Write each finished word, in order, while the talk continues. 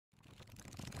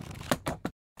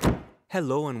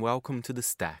Hello and welcome to The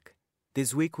Stack.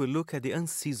 This week we look at The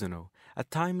Unseasonal, a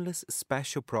timeless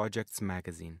special projects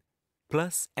magazine,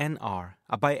 plus NR,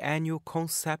 a biannual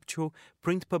conceptual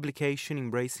print publication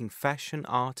embracing fashion,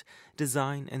 art,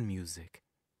 design and music.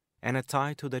 And a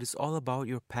title that is all about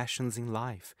your passions in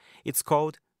life. It's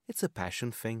called It's a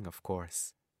Passion Thing, of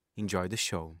course. Enjoy the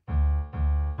show.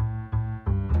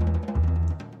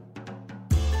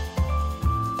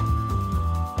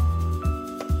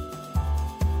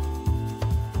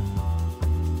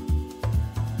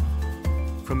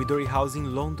 From Midori House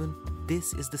in London,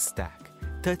 this is The Stack,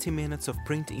 30 minutes of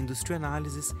print industry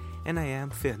analysis, and I am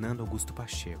Fernando Augusto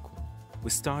Pacheco.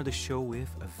 We start the show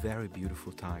with a very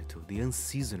beautiful title, The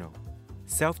Unseasonal,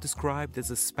 self-described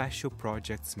as a special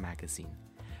projects magazine.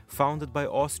 Founded by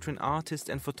Austrian artist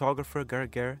and photographer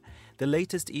Gerger, the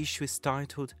latest issue is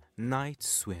titled Night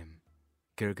Swim.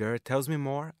 Gerger tells me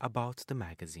more about the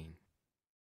magazine.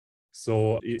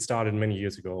 So it started many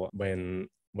years ago when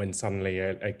suddenly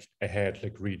I had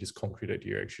really this concrete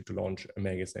idea actually to launch a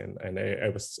magazine. And I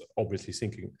was obviously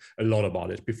thinking a lot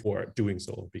about it before doing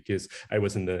so, because I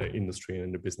was in the industry and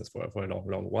in the business for a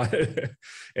long while.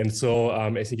 And so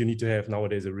I think you need to have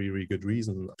nowadays a really good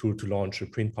reason to launch a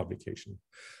print publication.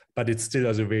 But it still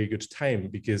has a very good time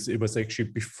because it was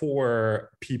actually before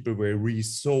people were really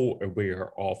so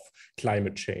aware of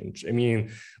climate change. I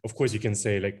mean, of course, you can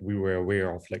say we were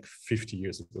aware of 50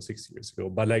 years ago, 60 years ago,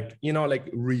 but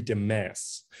read the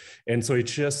mass. And so it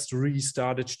just really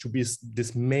started to be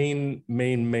this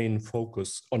main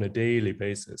focus on a daily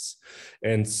basis.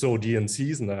 And so the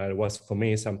Unseasonal was for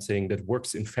me something that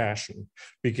works in fashion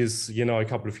because, a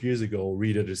couple of years ago,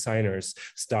 reader designers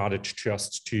started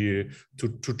just to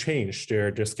change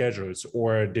their schedules,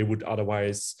 or they would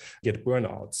otherwise get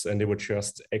burnouts and they would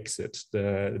just exit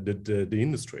the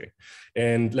industry.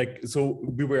 And so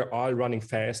we were all running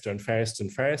faster and faster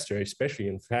and faster, especially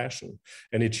in fashion.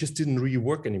 And it just didn't really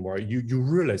work anymore. You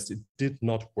realized it did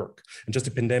not work. And just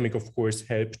the pandemic, of course,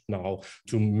 helped now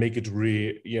to make it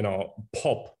really,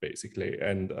 pop basically.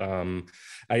 And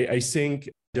I think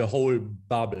the whole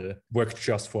bubble worked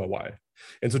just for a while.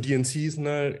 And so the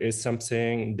Unseasonal is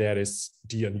something that is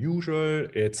the unusual.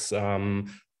 It's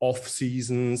off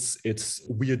seasons.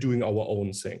 We are doing our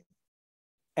own thing.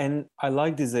 And I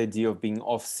like this idea of being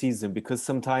off season because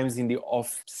sometimes in the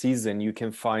off season you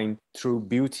can find true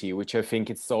beauty, which I think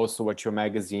it's also what your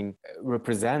magazine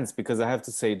represents. Because I have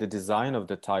to say the design of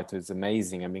the title is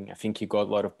amazing. I mean, I think you got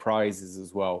a lot of prizes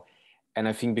as well. And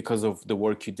I think because of the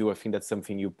work you do, I think that's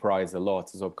something you prize a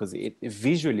lot as well, because it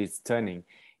visually it's stunning.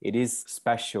 It is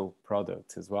special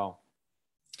product as well.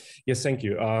 Yes, thank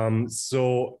you.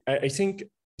 So I think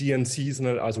the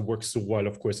Unseasonal also works so well,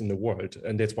 of course, in the world.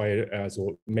 And that's why I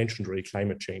also mentioned really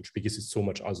climate change, because it's so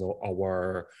much also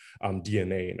our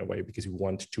DNA in a way, because we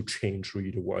want to change really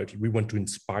the world. We want to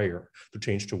inspire to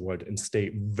change the world and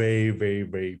stay very, very,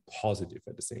 very positive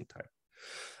at the same time.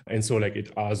 And so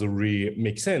it also really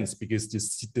makes sense because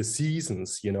the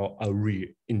seasons, are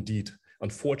really indeed,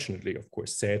 unfortunately, of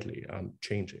course, sadly,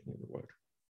 changing in the world.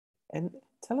 And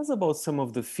tell us about some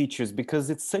of the features, because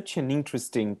it's such an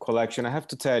interesting collection. I have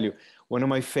to tell you, one of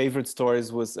my favorite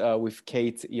stories was with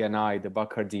Kate Yanai, the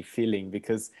Bacardi feeling,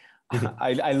 because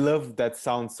I love that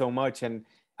sound so much. And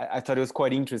I thought it was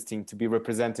quite interesting to be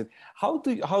represented. How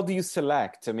do you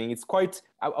select? I mean, it's quite,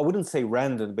 I wouldn't say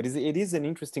random, but it is an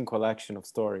interesting collection of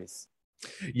stories.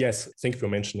 Yes, thank you for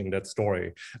mentioning that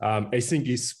story. I think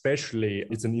especially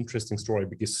it's an interesting story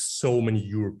because so many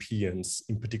Europeans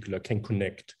in particular can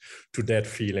connect to that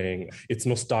feeling. It's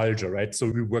nostalgia, right? So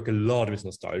we work a lot with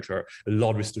nostalgia, a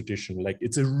lot with tradition.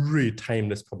 It's a really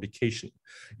timeless publication,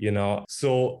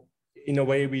 So in a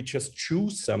way, we just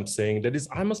choose something that is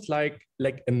almost like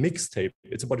a mixtape.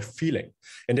 It's about a feeling.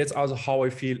 And that's also how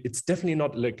I feel. It's definitely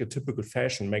not like a typical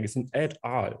fashion magazine at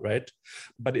all, right?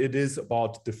 But it is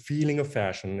about the feeling of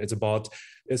fashion. It's about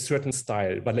a certain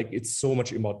style, but it's so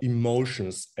much about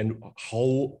emotions and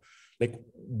how,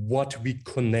 what we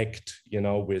connect,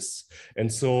 with.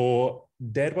 And so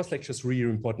that was just really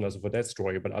important also for that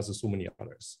story, but also so many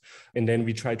others. And then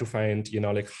we try to find,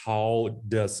 how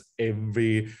does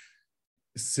every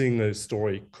single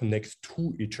story connect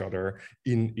to each other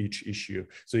in each issue.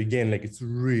 So again, it's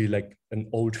really an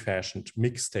old-fashioned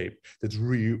mixtape that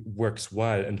really works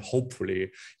well and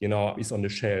hopefully, is on the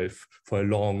shelf for a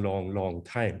long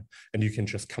time. And you can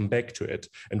just come back to it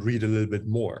and read a little bit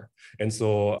more. And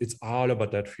so it's all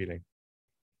about that feeling.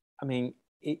 I mean,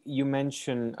 you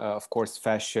mentioned, of course,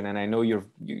 fashion, and I know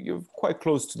you're quite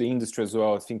close to the industry as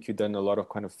well. I think you've done a lot of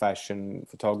kind of fashion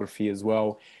photography as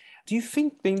well. Do you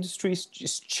think the industry is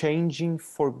just changing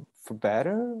for for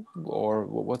better, or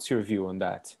what's your view on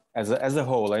that as a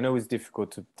whole? I know it's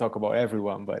difficult to talk about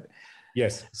everyone, but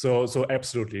yes, so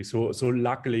absolutely. So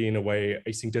luckily, in a way,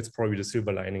 I think that's probably the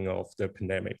silver lining of the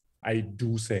pandemic. I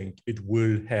do think it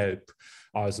will help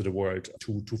also the world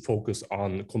to focus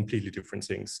on completely different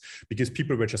things, because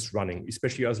people were just running,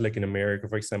 especially as like in America,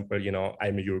 for example.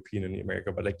 I'm a European in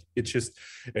America, but like it's just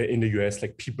in the US,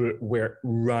 like people were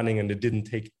running and they didn't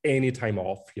take any time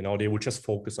off. They would just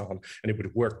focus on, and it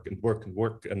would work and work and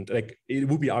work, and like it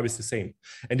would be always the same,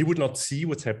 and they would not see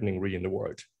what's happening really in the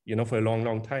world, for a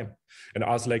long time, and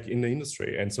us like in the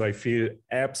industry. And so I feel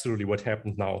absolutely what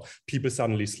happened now, people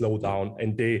suddenly slow down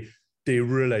and they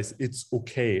realize it's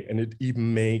okay, and it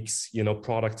even makes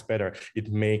products better.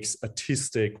 It makes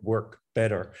artistic work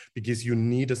better, because you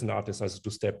need as an artist also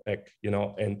to step back,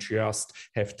 and just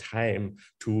have time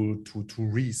to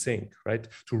rethink, right,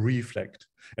 to reflect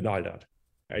and all that.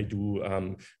 I do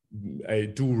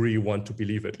really want to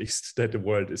believe, at least, that the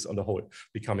world is on the whole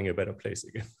becoming a better place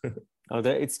again.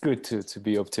 It's good to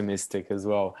be optimistic as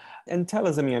well. And tell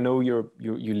us, I mean, I know you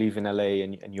live in LA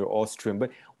and you're Austrian,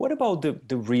 but what about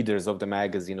the readers of the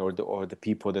magazine, or the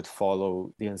people that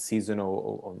follow the Unseason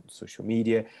on social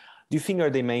media? Do you think, are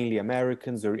they mainly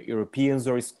Americans or Europeans,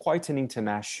 or is quite an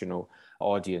international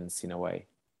audience in a way?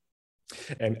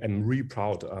 I'm really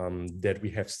proud that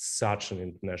we have such an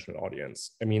international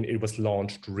audience. I mean, it was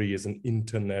launched really as an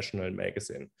international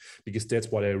magazine, because that's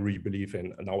what I really believe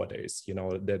in nowadays,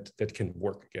 that can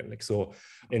work again. Like, so,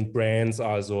 and brands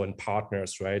also, and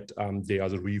partners, right? They are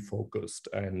refocused,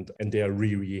 and they are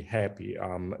really happy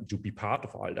to be part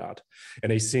of all that.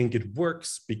 And I think it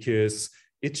works because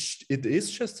it is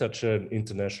just such an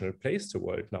international place, the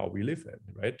world now we live in,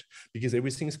 right? Because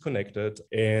everything is connected,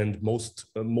 and most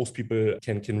people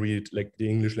can read like the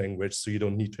English language, so you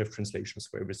don't need to have translations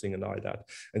for everything and all that.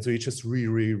 And so it just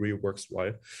really works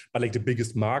well. But like the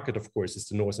biggest market, of course, is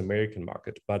the North American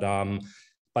market.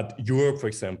 But Europe, for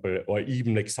example, or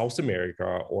even like South America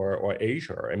or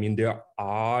Asia, I mean, they are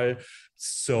all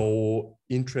so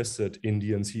interested in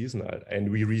the Unseasonal,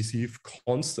 and we receive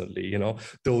constantly,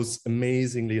 those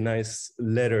amazingly nice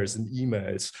letters and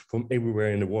emails from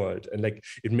everywhere in the world. And like,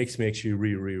 it makes me actually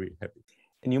really happy.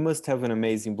 And you must have an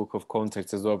amazing book of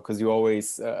contacts as well, because you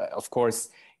always, of course,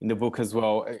 in the book as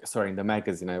well, in the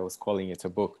magazine, I was calling it a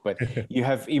book, but you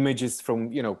have images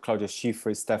from, Claudia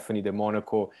Schiffer, Stephanie de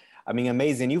Monaco. I mean,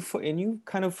 amazing. You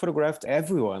kind of photographed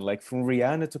everyone, like from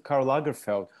Rihanna to Karl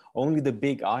Lagerfeld, only the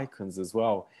big icons as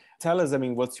well. Tell us, I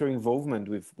mean, what's your involvement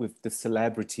with the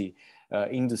celebrity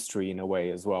industry in a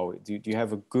way as well? Do you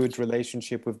have a good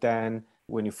relationship with Dan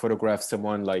when you photograph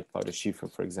someone like Claudia Schiffer,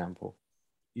 for example?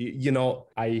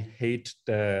 I hate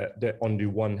the on the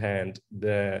one hand,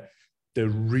 the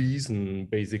reason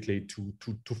basically to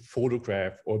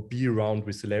photograph or be around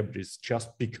with celebrities just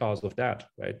because of that,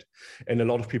 right? And a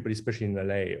lot of people, especially in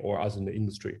LA or as in the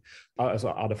industry, as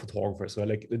other photographers, so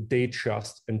like they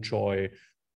just enjoy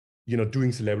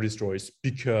doing celebrity stories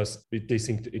because they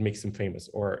think it makes them famous,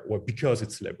 or because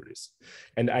it's celebrities.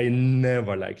 And I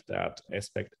never liked that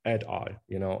aspect at all,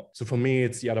 So for me,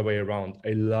 it's the other way around.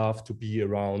 I love to be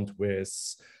around with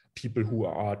people who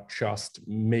are just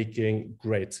making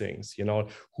great things,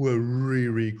 who are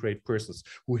really great persons,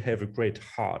 who have a great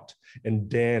heart, and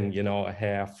then,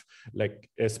 have like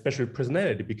a special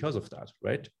personality because of that,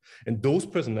 right? And those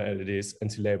personalities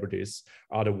and celebrities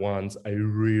are the ones I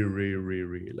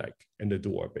really like and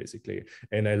adore, basically.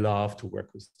 And I love to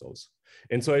work with those.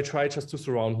 And so I try just to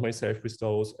surround myself with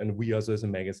those, and we also as a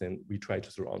magazine, we try to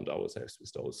surround ourselves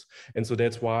with those. And so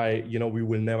that's why, we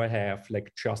will never have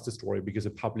like just a story because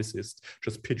a publicist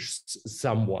just pitched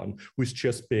someone who's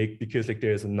just big because like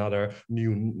there's another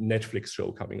new Netflix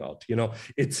show coming out.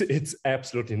 It's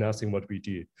absolutely nothing what we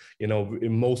do.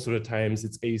 Most of the times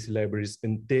it's A celebrities,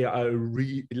 and they are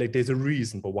there's a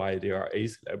reason for why they are A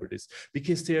celebrities,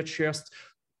 because they are just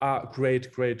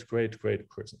great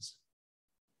persons.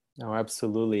 No,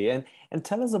 absolutely. And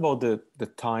tell us about the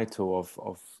title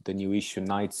of the new issue,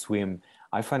 Night Swim.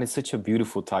 I find it such a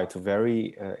beautiful title,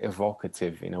 very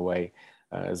evocative in a way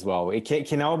as well. It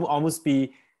can almost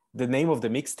be the name of the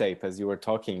mixtape, as you were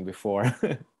talking before.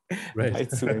 Right.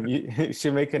 Night Swim. You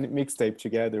should make a mixtape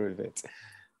together with it.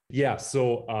 Yeah,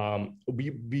 so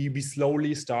we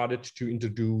slowly started to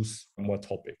introduce more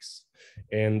topics,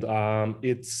 and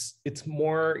it's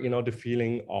more the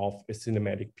feeling of a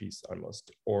cinematic piece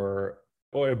almost, or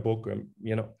a book,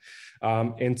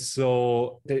 and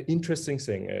so the interesting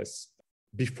thing is,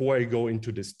 before I go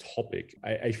into this topic,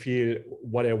 I feel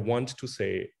what I want to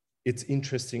say it's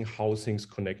interesting how things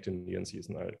connect in the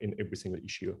unseason in every single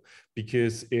issue,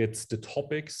 because it's the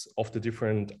topics of the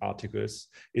different articles,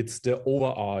 it's the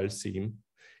overall theme,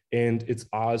 and it's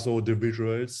also the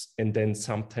visuals, and then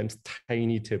sometimes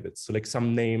tiny tidbits. So like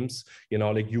some names,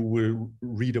 like you will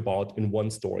read about in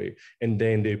one story and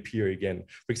then they appear again.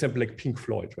 For example, like Pink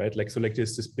Floyd, right? Like, so like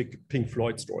there's this big Pink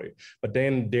Floyd story, but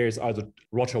then there's also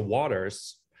Roger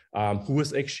Waters, who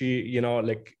was actually,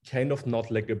 like kind of not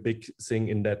like a big thing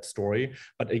in that story,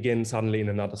 but again, suddenly in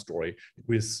another story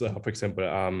with, for example,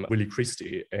 Willie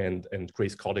Christie and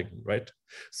Grace Coddington, right?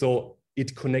 So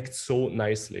it connects so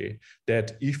nicely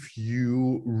that if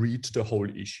you read the whole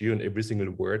issue and every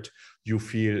single word, you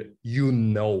feel,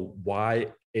 why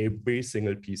every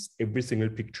single piece, every single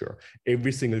picture,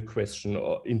 every single question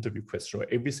or interview question, or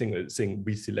every single thing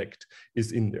we select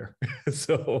is in there.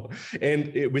 So,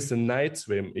 and with the Night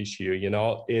Swim issue,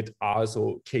 it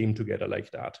also came together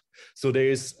like that. So there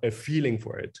is a feeling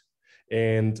for it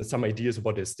and some ideas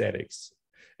about the aesthetics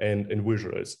and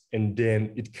visuals, and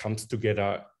then it comes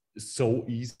together so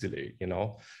easily.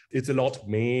 It's a lot of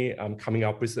me coming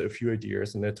up with a few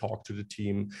ideas, and I talk to the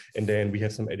team, and then we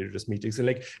have some editors meetings,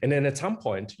 and then at some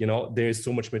point, there's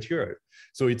so much material,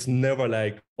 so it's never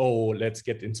like, oh, let's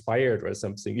get inspired or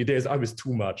something. There's always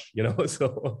too much,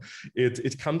 so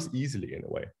it comes easily in a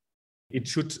way. It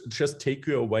should just take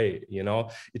you away,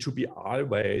 It should be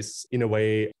always in a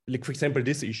way, like for example,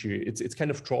 this issue, it's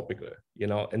kind of tropical,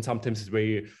 and sometimes it's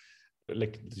very,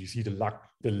 like you see the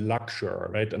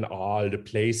luxury, right, and all the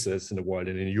places in the world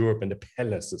and in Europe and the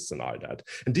palaces and all that.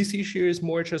 And this issue is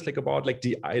more just like about like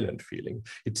the island feeling.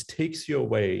 It takes you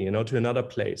away, to another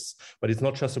place, but it's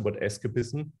not just about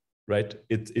escapism, right?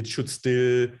 It should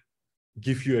still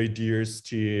give you ideas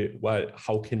to, well,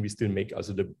 how can we still make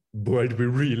also the world we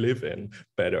really live in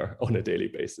better on a daily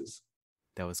basis?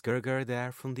 That was Gerger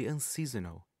there from The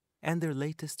Unseasonal, and their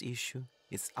latest issue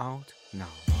is out now.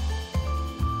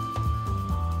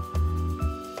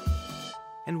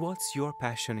 And what's your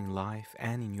passion in life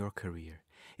and in your career?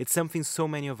 It's something so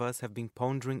many of us have been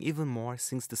pondering even more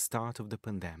since the start of the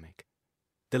pandemic.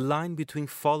 The line between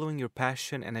following your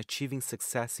passion and achieving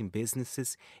success in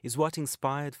businesses is what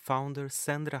inspired founder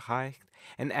Sandra Reicht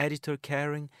and editor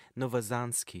Karin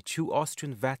Nowasanski, two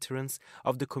Austrian veterans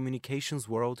of the communications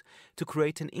world, to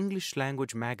create an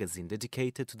English-language magazine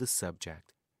dedicated to the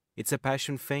subject. It's a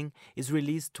Passion Thing is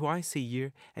released twice a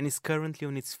year and is currently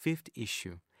on its 5th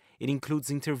issue. It includes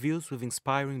interviews with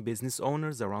inspiring business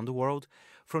owners around the world,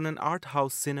 from an art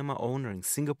house cinema owner in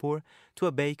Singapore to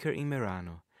a baker in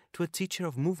Merano, to a teacher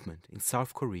of movement in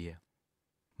South Korea.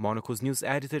 Monoco's news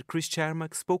editor Chris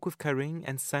Chermak spoke with Karin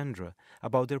and Sandra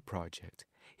about their project.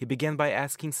 He began by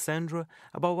asking Sandra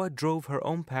about what drove her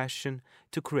own passion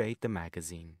to create the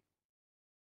magazine.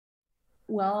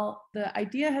 Well, the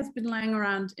idea has been lying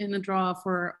around in a drawer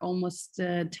for almost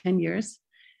 10 years.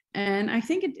 And I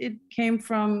think it came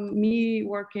from me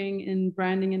working in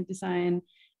branding and design,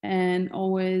 and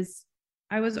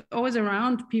I was always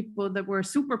around people that were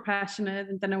super passionate,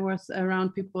 and then I was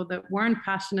around people that weren't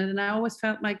passionate. And I always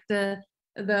felt like the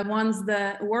ones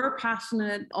that were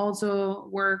passionate also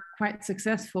were quite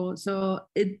successful. So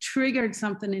it triggered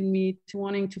something in me to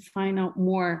wanting to find out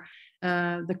more,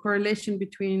 the correlation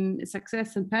between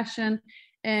success and passion.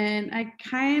 And I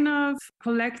kind of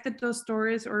collected those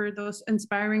stories or those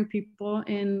inspiring people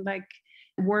in like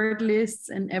word lists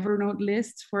and Evernote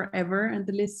lists forever. And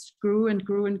the lists grew and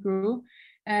grew and grew.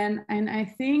 And I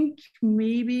think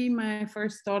maybe my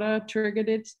first daughter triggered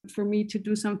it for me to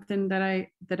do something that I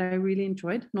really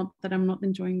enjoyed. Not that I'm not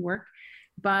enjoying work,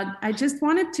 but I just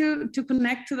wanted to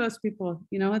connect to those people,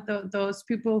 those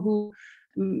people who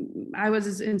I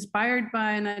was inspired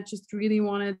by, and I just really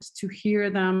wanted to hear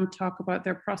them talk about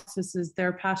their processes,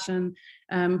 their passion,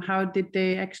 how did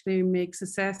they actually make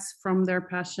success from their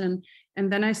passion. And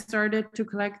then I started to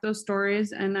collect those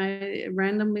stories, and I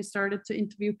randomly started to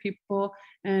interview people,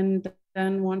 and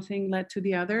then one thing led to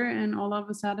the other, and all of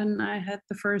a sudden I had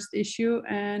the first issue,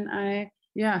 and I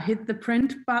hit the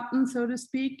print button, so to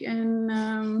speak, and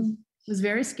it was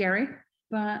very scary.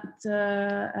 But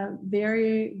a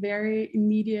very, very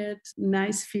immediate,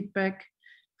 nice feedback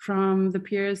from the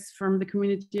peers, from the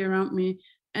community around me,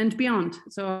 and beyond.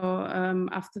 So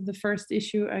after the first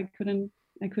issue, I couldn't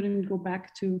go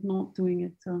back to not doing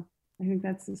it. So I think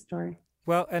that's the story.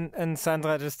 Well, and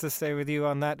Sandra, just to stay with you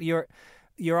on that,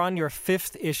 You're on your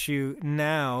 5th issue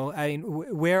now. I mean,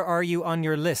 where are you on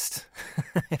your list,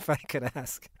 if I could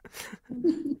ask?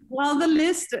 Well, the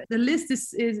list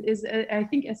is I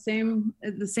think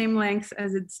the same length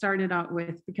as it started out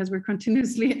with, because we're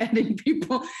continuously adding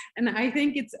people, and I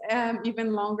think it's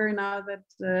even longer now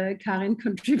that Karin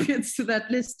contributes to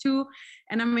that list too.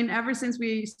 And I mean, ever since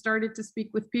we started to speak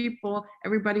with people,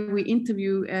 everybody we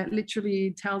interview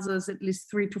literally tells us at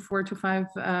least 3 to 4 to 5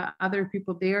 other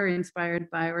people they are inspired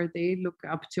by or they look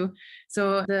up to.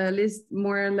 So the list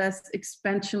more or less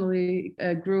exponentially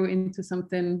grew into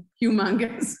something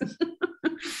humongous.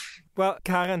 Well,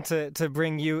 Karin, to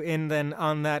bring you in then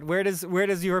on that, where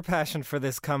does your passion for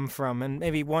this come from? And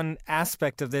maybe one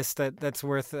aspect of this that's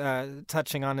worth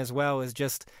touching on as well is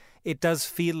just it does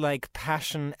feel like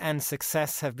passion and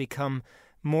success have become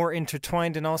more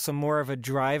intertwined and also more of a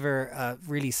driver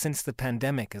really since the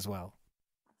pandemic as well.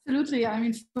 Absolutely. I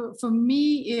mean, for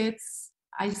me,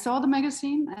 I saw the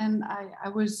magazine and I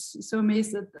was so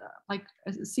amazed that like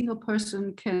a single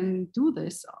person can do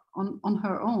this on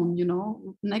her own, you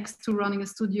know, next to running a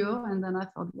studio. And then I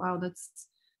thought, wow, that's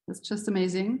just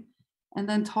amazing. And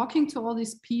then talking to all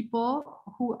these people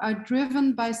who are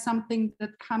driven by something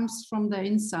that comes from the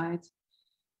inside.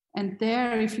 And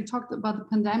there, if you talked about the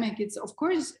pandemic, it's of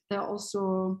course they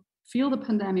also feel the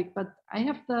pandemic, but I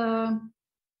have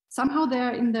somehow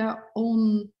they're in their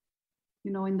own,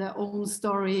 you know, in their own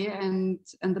story, and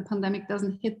the pandemic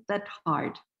doesn't hit that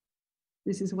hard.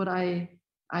 This is what I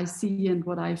see and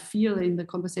what I feel in the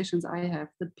conversations I have,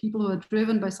 that people who are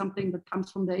driven by something that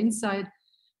comes from the inside,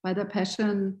 by their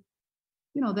passion,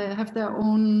 you know, they have their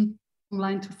own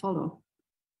line to follow.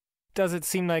 Does it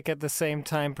seem like at the same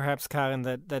time, perhaps, Karin,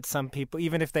 that some people,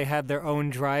 even if they had their own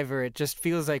driver, it just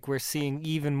feels like we're seeing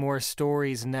even more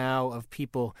stories now of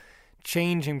people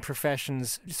changing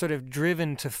professions, sort of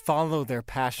driven to follow their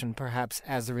passion, perhaps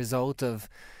as a result of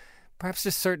perhaps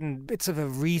just certain bits of a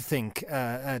rethink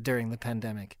during the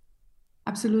pandemic?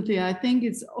 Absolutely. I think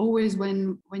it's always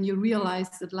when you realize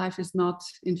that life is not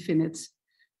infinite,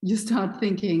 you start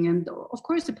thinking. And of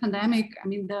course, the pandemic, I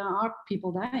mean, there are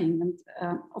people dying.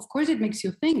 And of course, it makes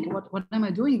you think, what am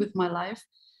I doing with my life?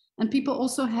 And people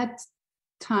also had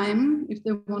time, if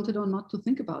they wanted or not, to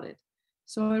think about it.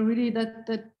 So I really,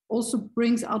 that also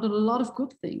brings out a lot of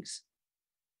good things.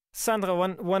 Sandra,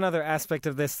 one other aspect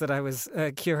of this that I was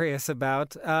curious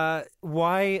about,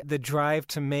 why the drive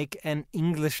to make an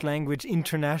English language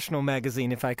international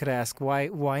magazine, if I could ask?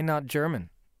 Why not German?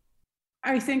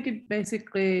 I think it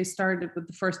basically started with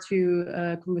the first few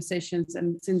conversations.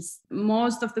 And since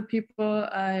most of the people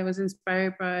I was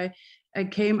inspired by, I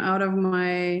came out of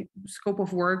my scope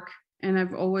of work, and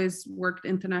I've always worked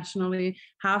internationally.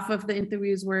 Half of the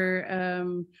interviews were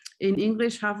in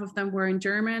English, half of them were in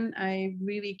German. I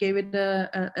really gave it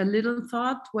a little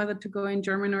thought whether to go in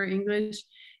German or English.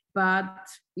 But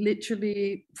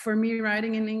literally, for me,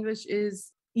 writing in English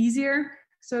is easier,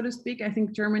 so to speak. I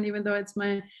think German, even though it's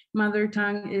my mother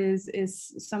tongue,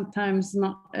 is sometimes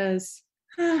not as,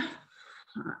 I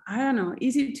don't know,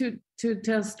 easy to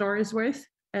tell stories with.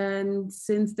 And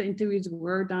since the interviews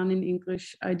were done in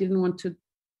English, I didn't want to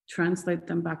translate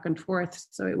them back and forth.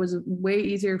 So it was way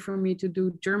easier for me to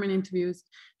do German interviews,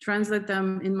 translate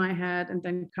them in my head, and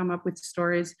then come up with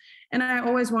stories. And I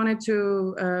always wanted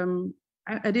to,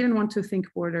 I didn't want to think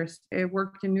borders. I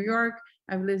worked in New York.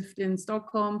 I've lived in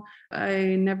Stockholm.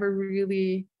 I never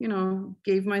really,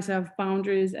 gave myself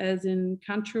boundaries as in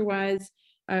country-wise.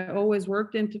 I always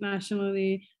worked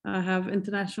internationally. I have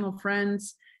international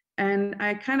friends. And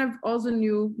I kind of also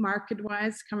knew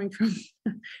market-wise, coming from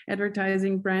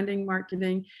advertising, branding,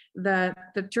 marketing, that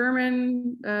the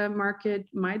German market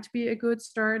might be a good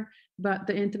start, but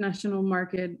the international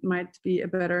market might be a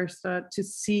better start to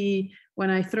see when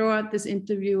I throw out these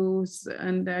interviews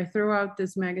and I throw out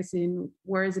this magazine,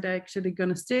 where is it actually going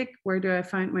to stick? Where do I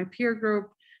find my peer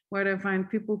group? Where do I find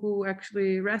people who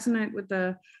actually resonate with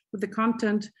the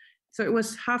content? So it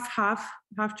was half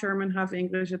German, half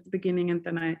English at the beginning, and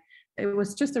then it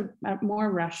was just a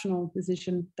more rational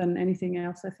decision than anything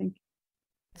else, I think.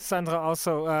 Sandra,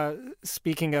 also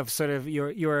speaking of sort of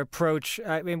your approach,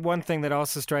 I mean, one thing that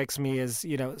also strikes me is,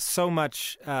 so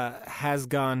much has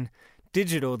gone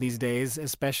digital these days,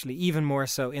 especially even more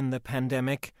so in the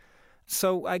pandemic.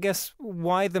 So I guess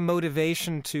why the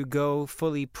motivation to go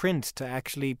fully print, to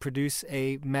actually produce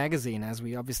a magazine, as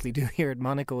we obviously do here at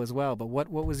Monocle as well? But what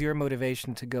was your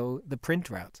motivation to go the print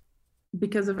route?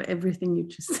 Because of everything you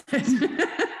just said.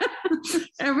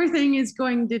 Everything is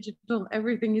going digital.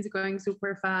 Everything is going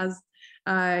super fast.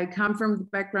 I come from the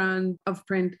background of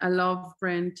print. I love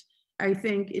print. I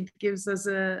think it gives us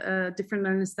a different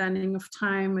understanding of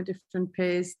time, a different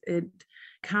pace. It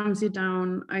calms you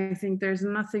down. I think there's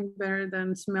nothing better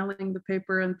than smelling the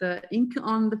paper and the ink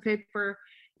on the paper.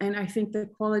 And I think the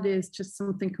quality is just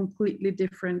something completely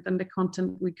different than the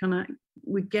content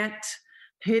we get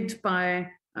hit by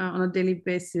on a daily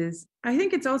basis. I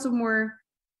think it's also more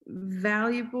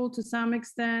valuable to some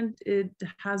extent. It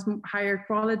has higher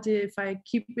quality. If I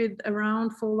keep it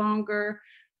around for longer,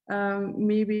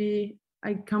 maybe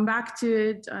I come back to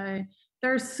it.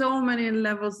 There's so many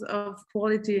levels of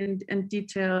quality and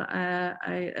detail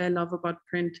I love about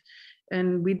print.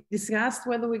 And we discussed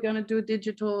whether we're going to do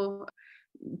digital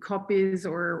copies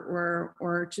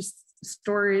or just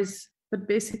stories. But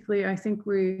basically, I think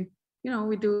we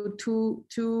do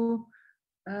two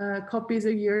copies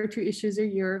a year, 2 issues a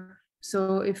year.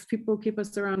 So if people keep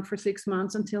us around for 6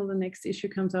 months until the next issue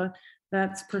comes out,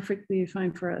 that's perfectly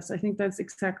fine for us. I think that's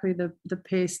exactly the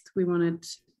pace we wanted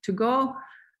to go.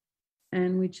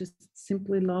 And we just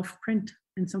simply love print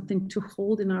and something to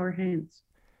hold in our hands.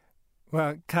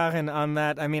 Well, Karin, on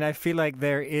that, I mean, I feel like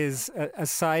there is,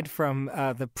 aside from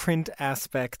the print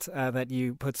aspect that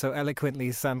you put so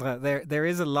eloquently, Sandra, there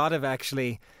is a lot of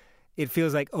actually, it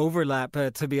feels like overlap,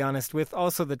 to be honest, with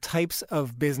also the types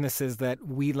of businesses that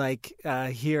we like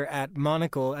here at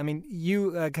Monocle. I mean,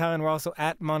 you, Karin, were also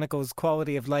at Monocle's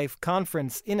Quality of Life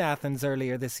conference in Athens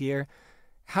earlier this year.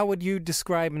 How would you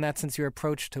describe, in that sense, your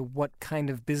approach to what kind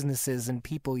of businesses and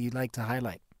people you'd like to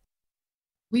highlight?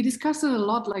 We discussed it a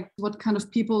lot, like what kind of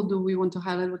people do we want to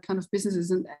highlight, what kind of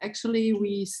businesses. And actually,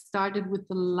 we started with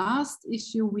the last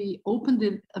issue. We opened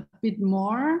it a bit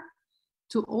more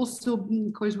to also,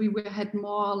 because we had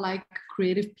more like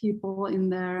creative people in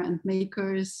there and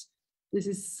makers. This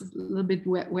is a little bit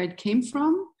where it came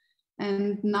from.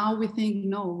 And now we think,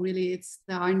 no, really,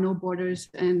 there are no borders,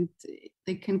 and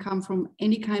they can come from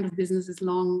any kind of business as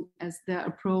long as their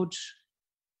approach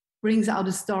brings out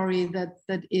a story that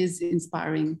is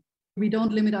inspiring. We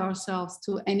don't limit ourselves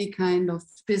to any kind of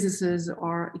businesses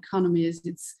or economies.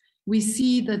 We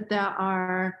see that there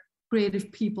are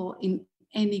creative people in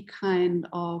any kind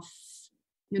of,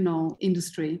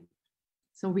 industry.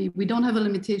 So we don't have a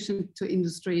limitation to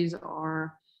industries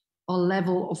or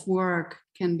level of work.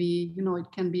 Can be,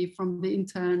 it can be from the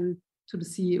intern to the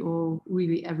CEO,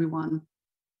 really everyone.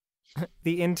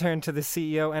 The intern to the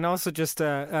CEO, and also just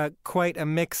quite a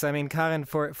mix. I mean, Karin,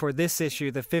 for this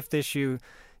issue, the 5th issue,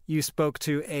 you spoke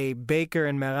to a baker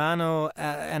in Merano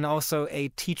and also a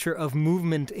teacher of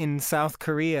movement in South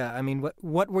Korea. I mean,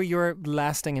 what were your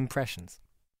lasting impressions?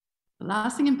 The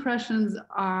lasting impressions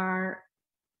are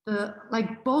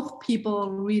both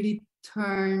people really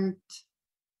turned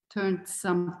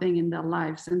something in their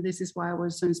lives, and this is why I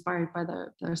was so inspired by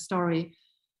their story.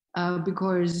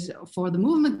 Because for the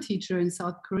movement teacher in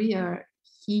South Korea,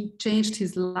 he changed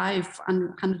his life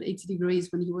 180 degrees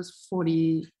when he was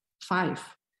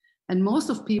 45. And most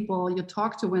of people you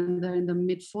talk to when they're in the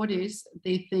mid-40s,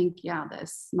 they think, yeah,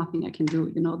 there's nothing I can do.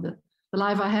 The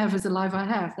life I have is the life I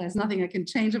have. There's nothing I can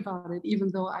change about it, even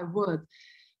though I would.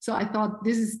 So I thought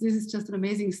this is just an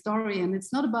amazing story. And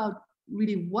it's not about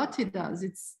really what he does.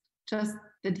 It's just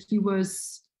that he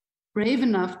was brave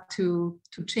enough to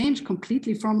change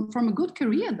completely from a good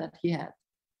career that he had,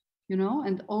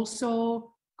 and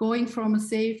also going from a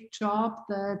safe job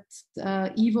that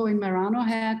Ivo in Merano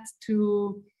had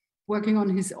to working on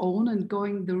his own and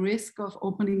going the risk of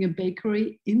opening a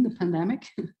bakery in the pandemic.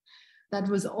 That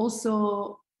was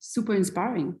also super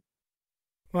inspiring.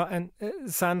 Well, and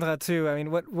Sandra too. I mean,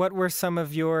 what were some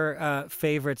of your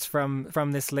favorites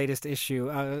from this latest issue?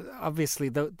 Obviously,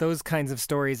 those kinds of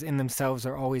stories in themselves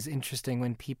are always interesting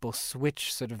when people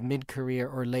switch sort of mid-career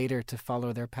or later to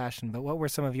follow their passion. But what were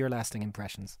some of your lasting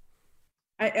impressions?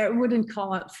 I wouldn't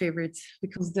call out favorites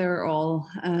because they're all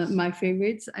my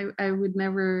favorites. I would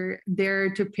never dare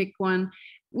to pick one.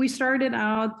 We started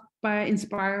out by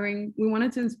inspiring. We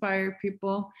wanted to inspire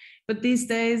people. But these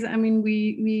days, I mean,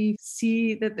 we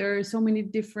see that there are so many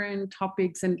different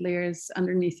topics and layers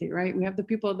underneath it, right? We have the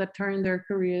people that turn their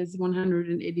careers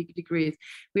 180 degrees.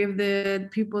 We have the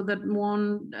people that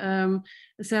won't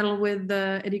settle with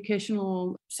the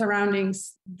educational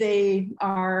surroundings they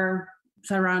are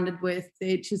surrounded with.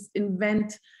 They just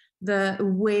invent the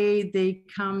way they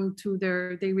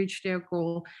reach their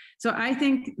goal. So I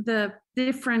think the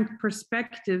different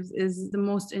perspectives is the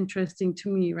most interesting to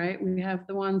me, right? We have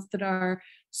the ones that are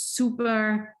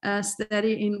super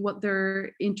steady in what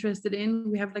they're interested in.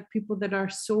 We have like people that are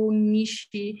so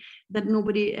nichey that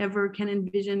nobody ever can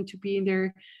envision to be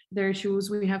in their shoes.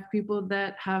 We have people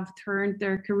that have turned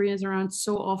their careers around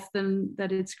so often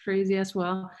that it's crazy as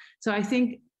well. So I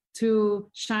think to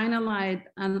shine a light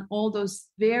on all those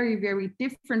very, very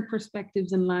different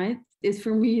perspectives in life is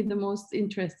for me the most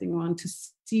interesting one, to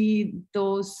see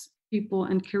those people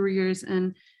and careers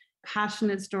and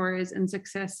passionate stories and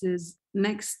successes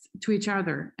next to each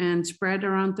other and spread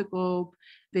around the globe.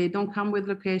 They don't come with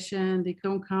location, they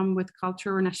don't come with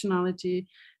culture or nationality.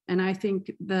 And I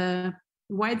think the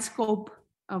wide scope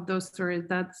of those stories,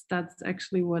 that's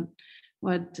actually what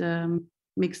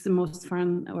makes the most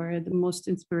fun or the most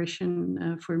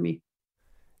inspiration for me.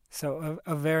 So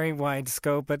a very wide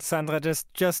scope. But Sandra,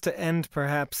 just to end,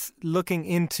 perhaps looking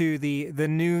into the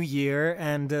new year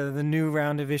and the new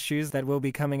round of issues that will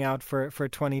be coming out for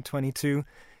 2022,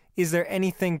 is there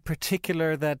anything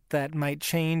particular that might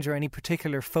change, or any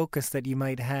particular focus that you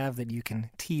might have that you can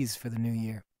tease for the new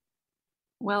year?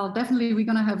 Well, definitely we're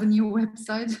going to have a new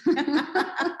website.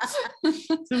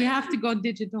 So we have to go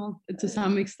digital to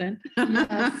some extent.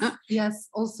 Yes,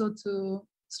 also to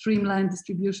streamline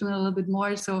distribution a little bit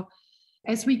more. So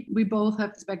as we both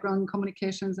have this background in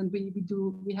communications, and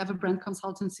we have a brand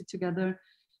consultancy together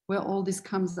where all this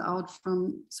comes out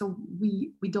from. So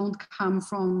we don't come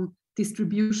from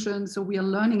distribution. So we are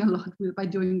learning a lot by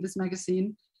doing this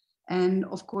magazine. And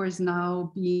of course,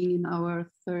 now being in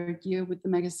our third year with the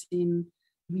magazine,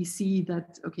 we see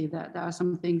that, okay, there are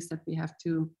some things that we have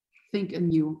to think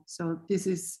anew. So this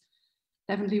is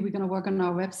definitely, we're going to work on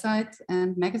our website.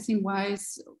 And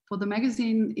magazine-wise, for the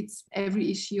magazine, it's every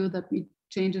issue that we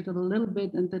change it a little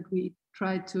bit and that we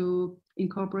try to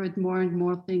incorporate more and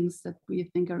more things that we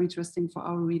think are interesting for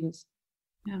our readers.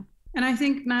 Yeah. And I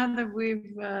think now that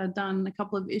we've done a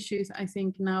couple of issues, I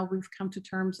think now we've come to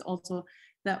terms also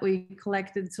that we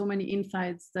collected so many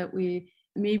insights that we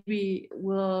maybe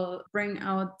will bring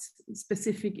out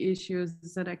specific issues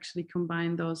that actually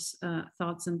combine those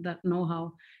thoughts and that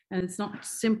know-how. And it's not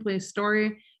simply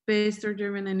story-based or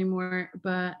driven anymore,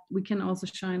 but we can also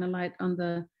shine a light on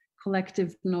the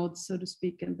collective notes, so to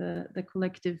speak, and the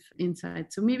collective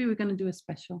insight. So maybe we're going to do a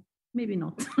special, maybe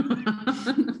not.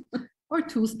 Or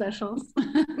two specials.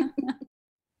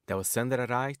 That was Sandra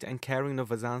Reit and Karin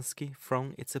Nowosanski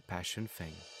from It's a Passion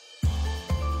fame.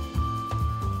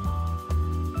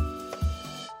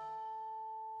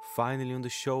 Finally on the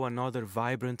show, another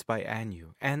vibrant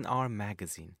biennial, NR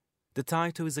Magazine. The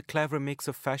title is a clever mix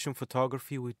of fashion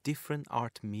photography with different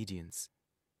art mediums.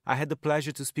 I had the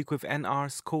pleasure to speak with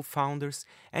NR's co-founders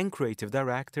and creative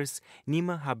directors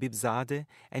Nima Habibzadeh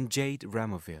and Jade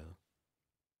Ramoville.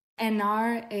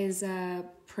 NR is a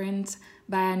print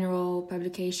biannual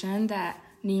publication that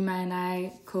Nima and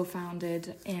I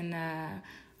co-founded in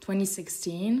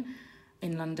 2016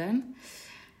 in London.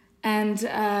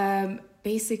 And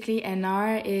basically,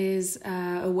 NR is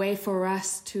a way for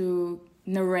us to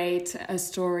narrate a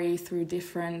story through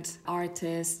different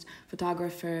artists,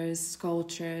 photographers,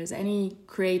 sculptors, any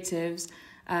creatives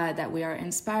that we are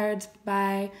inspired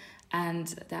by and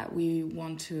that we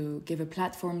want to give a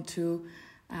platform to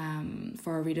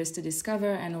for our readers to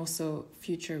discover and also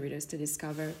future readers to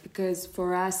discover. Because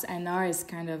for us, NR is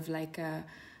kind of like a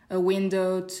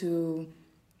window to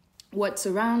what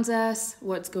surrounds us,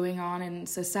 what's going on in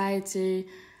society.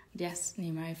 Yes,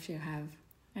 Nima, if you have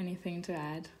anything to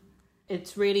add.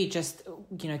 It's really just,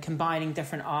 combining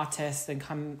different artists and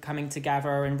coming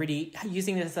together and really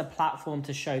using this as a platform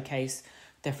to showcase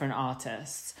different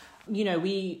artists.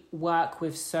 We work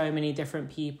with so many different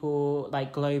people,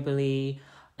 like globally,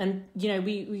 and,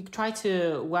 we try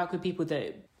to work with people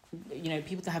that,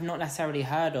 people that have not necessarily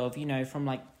heard of, from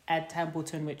like Ed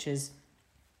Templeton,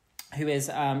 who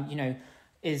is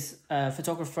a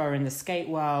photographer in the skate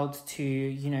world,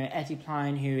 to, Eddie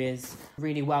Plein, who is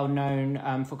really well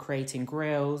known for creating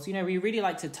grills. We really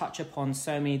like to touch upon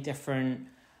so many different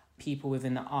people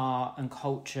within the art and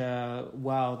culture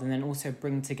world, and then also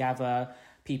bring together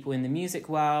people in the music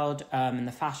world, in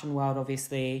the fashion world,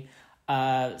 obviously.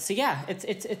 So yeah,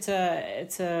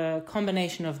 it's a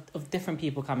combination of different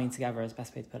people coming together, is the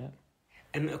best way to put it.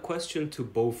 And a question to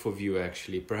both of you,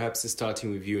 actually, perhaps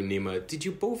starting with you, Nima. Did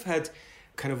you both had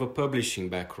kind of a publishing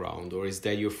background, or is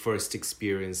that your first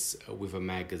experience with a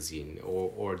magazine,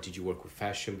 or did you work with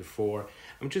fashion before?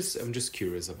 I'm just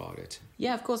curious about it.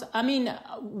 Yeah, of course. I mean,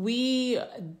 we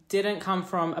didn't come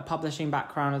from a publishing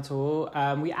background at all.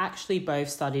 We actually both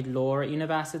studied law at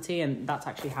university, and that's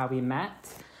actually how we met.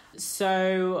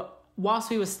 So whilst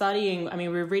we were studying, we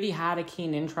really had a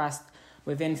keen interest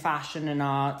within fashion and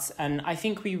arts, and I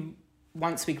think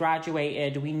once we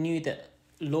graduated, we knew that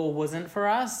law wasn't for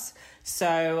us.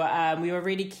 So we were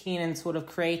really keen in sort of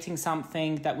creating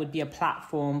something that would be a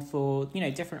platform for,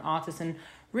 different artists. And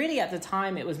really at the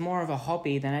time, it was more of a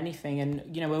hobby than anything. And,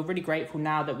 we're really grateful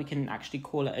now that we can actually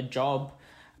call it a job.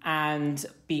 and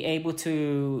be able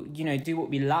to, do what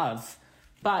we love.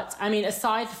 But I mean,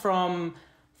 aside from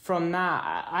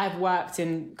that, I've worked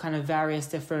in kind of various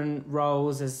different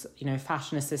roles as,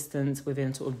 fashion assistants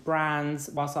within sort of brands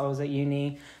whilst I was at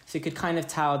uni. So you could kind of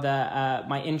tell that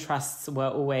my interests were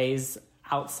always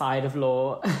outside of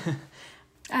law.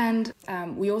 And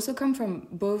we also come from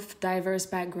both diverse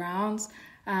backgrounds.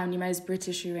 Nima is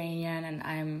British Iranian and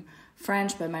I'm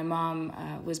French, but my mom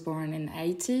was born in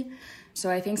Haiti. So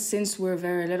I think since we're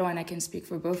very little, and I can speak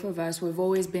for both of us, we've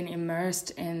always been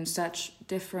immersed in such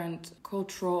different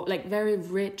cultural, like very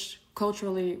rich,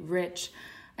 culturally rich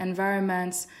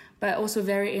environments, but also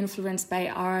very influenced by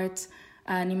art.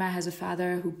 Nima has a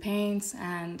father who paints,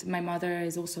 and my mother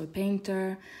is also a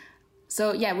painter.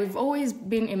 So yeah, we've always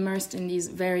been immersed in these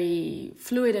very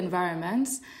fluid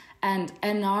environments. And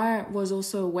NR was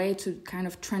also a way to kind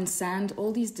of transcend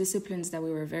all these disciplines that we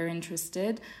were very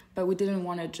interested, but we didn't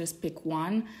want to just pick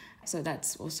one. So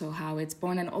that's also how it's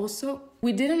born. And also,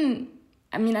 at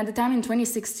the time in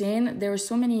 2016, there were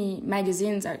so many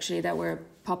magazines actually that were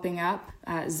popping up,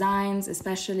 Zines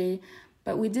especially,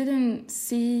 but we didn't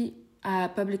see a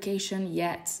publication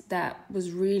yet that was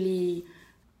really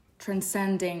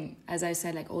transcending, as I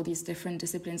said, like all these different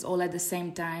disciplines all at the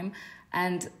same time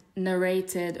and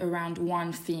narrated around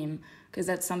one theme, because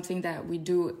that's something that we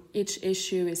do. Each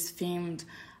issue is themed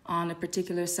on a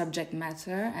particular subject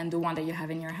matter, and the one that you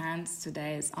have in your hands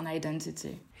today is on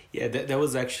identity. Yeah, that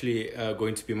was actually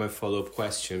going to be my follow-up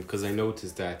question, because I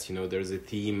noticed that, there's a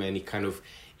theme and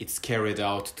it's carried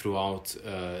out throughout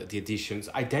the editions.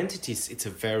 Identities, it's a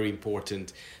very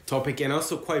important topic and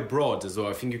also quite broad as well.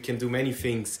 I think you can do many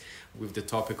things with the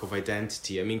topic of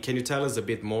identity. I mean, can you tell us a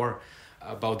bit more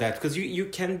about that? Because you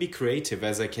can be creative,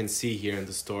 as I can see here in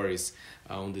the stories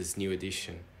on this new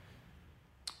edition.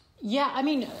 Yeah, I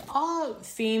mean, our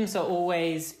themes are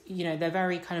always, they're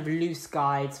very kind of loose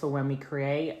guides for when we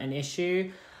create an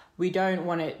issue. We don't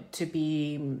want it to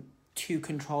be too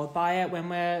controlled by it when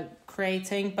we're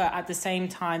creating, but at the same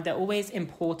time, they're always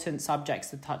important subjects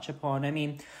to touch upon. I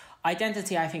mean,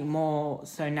 identity, I think more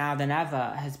so now than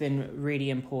ever, has been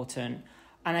really important.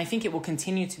 And I think it will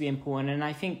continue to be important. And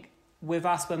I think with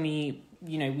us, when we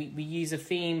use a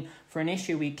theme for an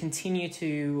issue, we continue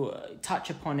to touch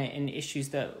upon it in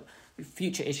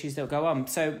future issues that go on.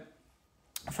 So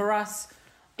for us,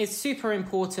 it's super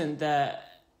important that,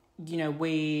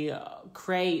 we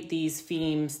create these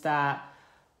themes that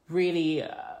really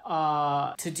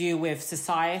are to do with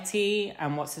society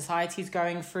and what society is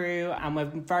going through. And we're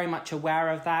very much aware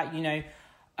of that,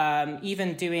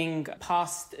 even doing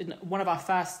one of our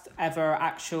first ever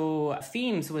actual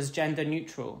themes was gender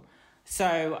neutral.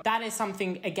 So that is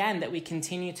something, again, that we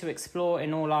continue to explore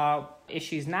in all our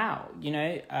issues now,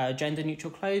 gender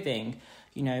neutral clothing,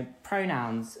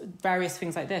 pronouns, various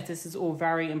things like this. This is all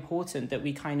very important that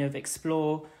we kind of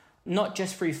explore, not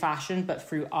just through fashion, but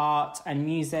through art and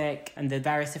music and the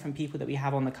various different people that we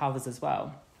have on the covers as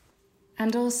well.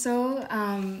 And also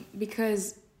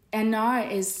because NR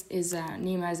is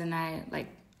Nima's and I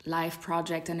life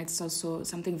project, and it's also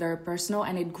something very personal,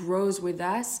 and it grows with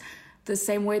us the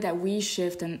same way that we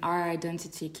shift and our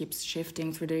identity keeps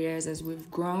shifting through the years as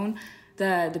we've grown.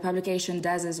 The publication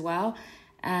does as well.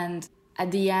 And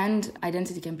at the end,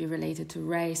 identity can be related to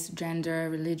race, gender,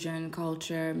 religion,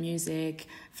 culture, music,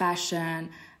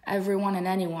 fashion. Everyone and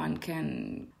anyone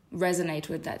can resonate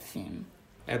with that theme.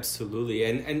 Absolutely.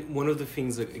 And one of the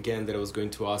things, again, that I was going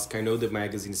to ask, I know the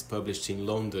magazine is published in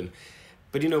London,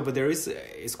 but there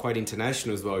it's quite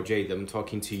international as well, Jade. I'm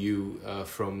talking to you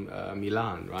from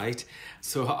Milan, right?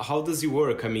 So how does it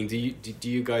work? I mean, do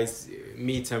you guys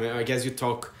meet? I mean, I guess you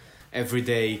talk every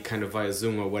day kind of via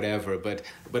Zoom or whatever, but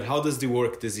how does it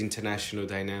work, this international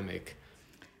dynamic?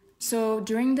 So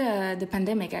during the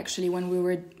pandemic, actually, when we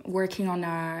were working on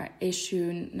our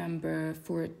issue number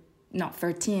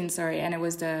 13, and it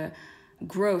was the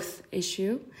growth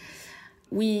issue,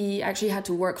 we actually had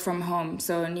to work from home.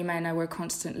 So Nima and I were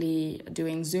constantly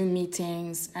doing Zoom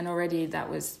meetings, and already that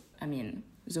was,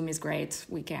 Zoom is great.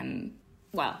 We can,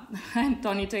 I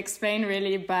don't need to explain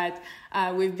really, but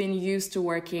we've been used to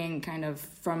working kind of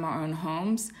from our own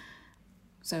homes.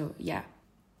 So, yeah.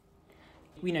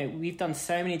 We've done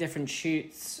so many different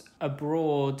shoots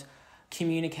abroad,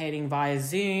 communicating via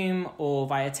Zoom or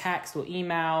via text or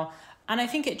email. And I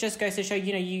think it just goes to show,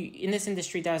 you in this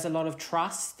industry, there's a lot of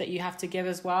trust that you have to give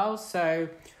as well. So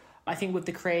I think with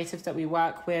the creatives that we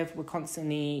work with, we're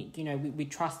constantly, we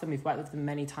trust them. We've worked with them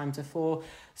many times before.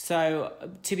 So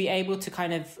to be able to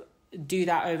kind of do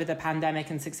that over the pandemic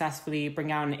and successfully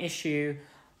bring out an issue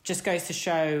just goes to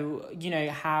show,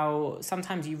 how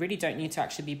sometimes you really don't need to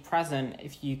actually be present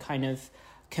if you kind of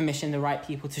commission the right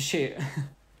people to shoot.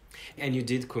 And you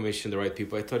did commission the right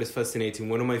people. I thought it's fascinating.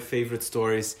 One of my favorite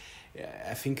stories,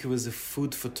 I think it was a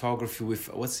food photography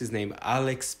with, what's his name?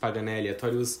 Alex Paganelli. I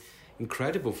thought it was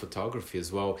incredible photography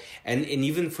as well. And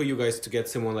even for you guys to get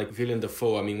someone like Willem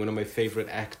Dafoe, I mean, one of my favorite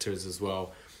actors as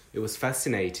well. It was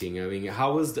fascinating. I mean,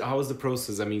 how was the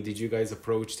process? I mean, did you guys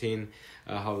approach him?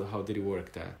 How did it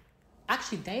work there?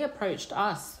 Actually, they approached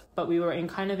us, but we were in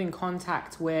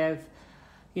contact with,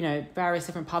 various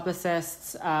different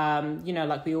publicists,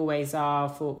 like we always are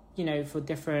for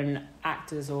different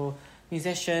actors or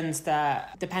musicians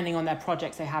that, depending on their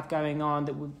projects they have going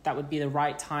on, that would be the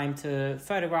right time to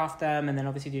photograph them, and then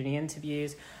obviously doing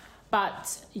interviews.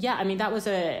 But yeah, I mean, that was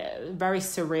a very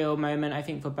surreal moment, I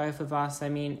think, for both of us. I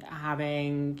mean,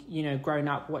 having, grown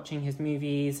up watching his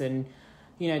movies, and,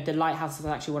 The Lighthouse is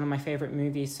actually one of my favorite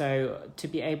movies. So to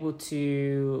be able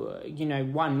to,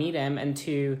 one, meet him, and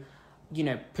two,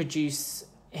 produce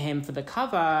him for the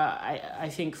cover, I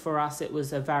think for us it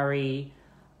was a very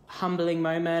humbling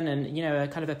moment, and, a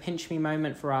kind of a pinch me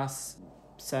moment for us.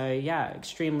 So yeah,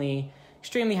 extremely,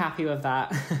 extremely happy with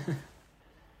that.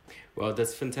 Well,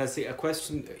 that's fantastic. A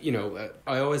question,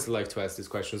 I always like to ask this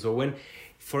question. So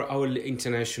for our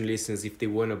international listeners, if they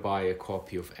want to buy a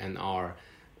copy of NR,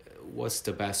 what's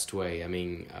the best way? I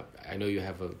mean, I know you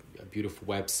have a beautiful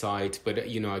website, but,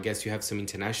 I guess you have some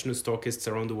international stockists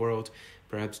around the world.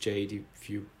 Perhaps, Jade, if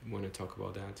you want to talk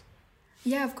about that.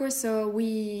 Yeah, of course. So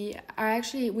we are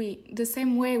actually, the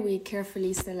same way we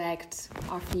carefully select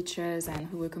our features and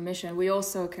who we commission, we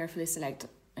also carefully select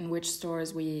in which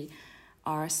stores we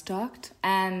are stocked.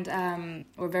 And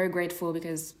we're very grateful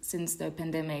because since the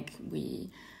pandemic,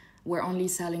 we were only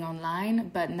selling online.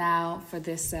 But now for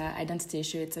this identity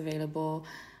issue, it's available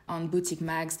on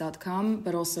boutiquemags.com,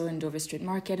 but also in Dover Street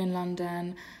Market in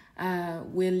London,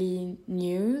 Willy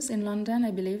News in London,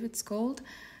 I believe it's called,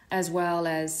 as well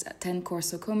as 10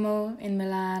 Corso Como in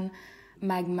Milan,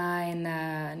 Magma in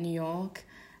New York,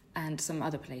 and some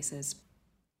other places.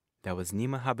 That was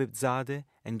Nima Habibzadeh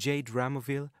and Jade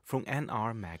Ramoville from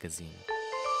NR Magazine.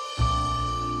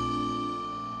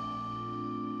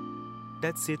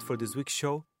 That's it for this week's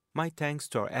show. My thanks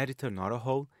to our editor, Nora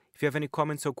Hall. If you have any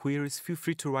comments or queries, feel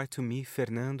free to write to me,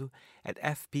 Fernando, at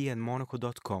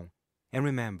fp@monaco.com. And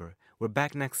remember, we're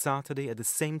back next Saturday at the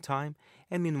same time,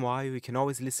 and meanwhile, you can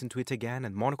always listen to it again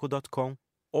at monaco.com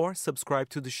or subscribe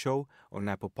to the show on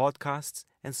Apple Podcasts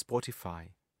and Spotify.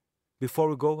 Before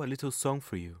we go, a little song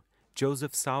for you.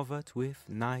 Joseph Salvat with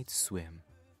Night Swim.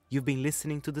 You've been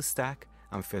listening to The Stack.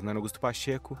 I'm Fernando Augusto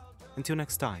Pacheco. Until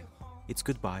next time, it's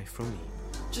goodbye from me.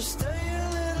 Just stay a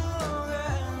little longer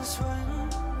and swim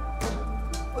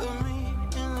with me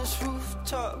in this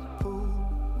rooftop pool.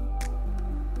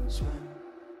 Swim,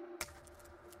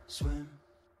 swim,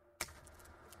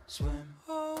 swim.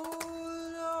 Hold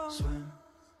on, swim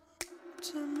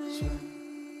to me.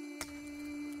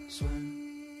 Swim, swim.